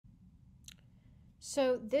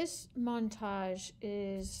So this montage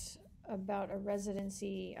is about a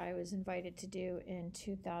residency I was invited to do in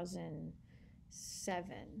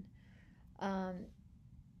 2007. Um,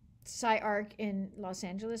 SCI-Arc in Los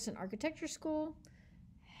Angeles, an architecture school,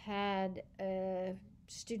 had a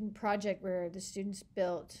student project where the students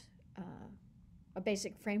built a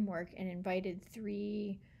basic framework and invited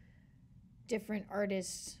three different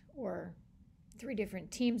artists or three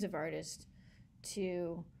different teams of artists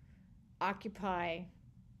to occupy.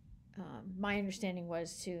 My understanding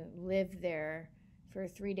was to live there for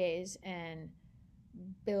 3 days and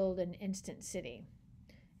build an instant city,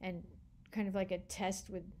 and kind of like a test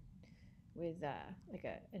with like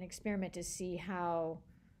an experiment to see how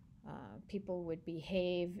people would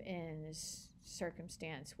behave in this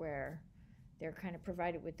circumstance where they're kind of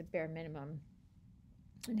provided with the bare minimum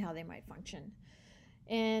and how they might function.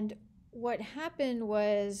 And what happened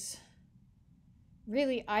was,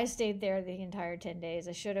 really, I stayed there the entire 10 days.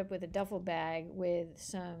 I showed up with a duffel bag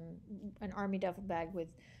with an army duffel bag with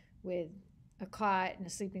a cot and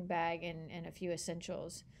a sleeping bag and a few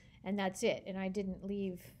essentials. And that's it. And I didn't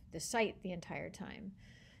leave the site the entire time.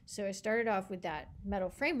 So I started off with that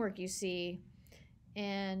metal framework you see,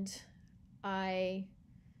 and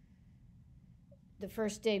the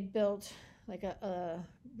first day, built like a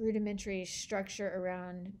rudimentary structure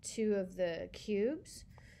around two of the cubes,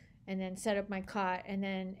 and then set up my cot. And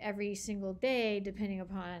then every single day, depending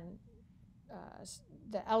upon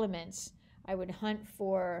the elements, I would hunt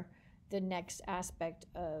for the next aspect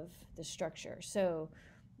of the structure. So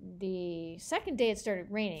the second day it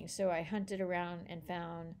started raining, so I hunted around and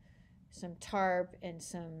found some tarp and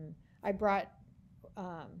I brought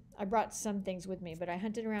some things with me, but I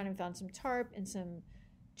hunted around and found some tarp and some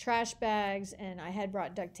trash bags, and I had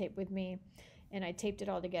brought duct tape with me, and I taped it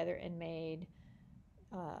all together and made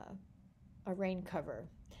a rain cover.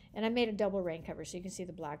 And I made a double rain cover, so you can see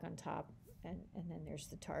the black on top, and then there's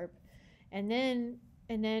the tarp. And then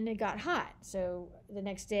it got hot. So the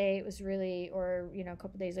next day it was really, or a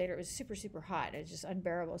couple days later, it was super, super hot. It was just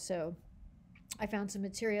unbearable. So I found some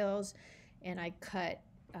materials and I cut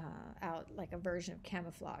out like a version of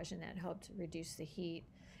camouflage, and that helped reduce the heat.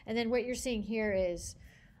 And then what you're seeing here is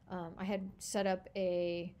I had set up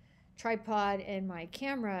a tripod and my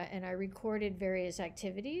camera, and I recorded various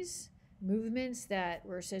activities, movements that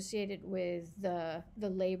were associated with the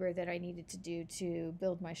labor that I needed to do to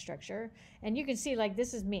build my structure. And you can see, like,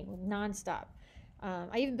 this is me nonstop.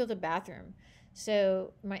 I even built a bathroom.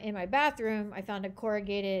 So in my bathroom, I found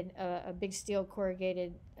a big steel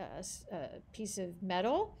corrugated piece of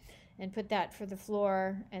metal, and put that for the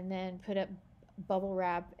floor, and then put up bubble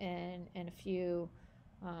wrap and a few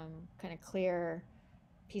kind of clear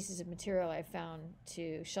pieces of material I found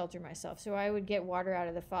to shelter myself. So I would get water out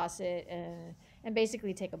of the faucet and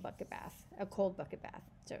basically take a cold bucket bath.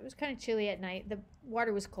 So it was kind of chilly at night. The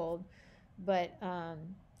water was cold, but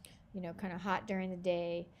kind of hot during the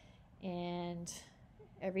day. And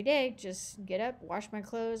every day, just get up, wash my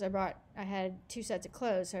clothes. I had 2 sets of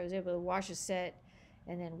clothes, so I was able to wash a set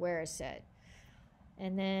and then wear a set.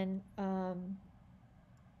 And then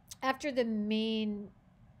after the main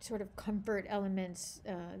sort of comfort elements,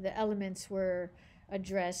 the elements were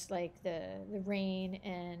addressed, like the rain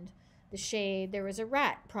and the shade. There was a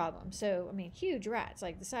rat problem. So, I mean, huge rats,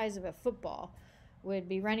 like the size of a football, would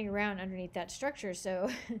be running around underneath that structure. So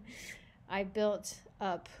I built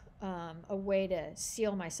up a way to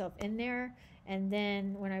seal myself in there. And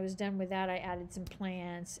then when I was done with that, I added some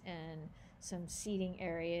plants and some seating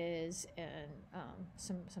areas and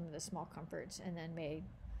some of the small comforts, and then made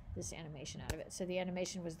this animation out of it. So the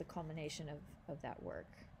animation was the culmination of that work.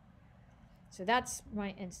 So that's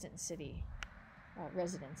my instant city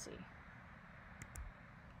residency.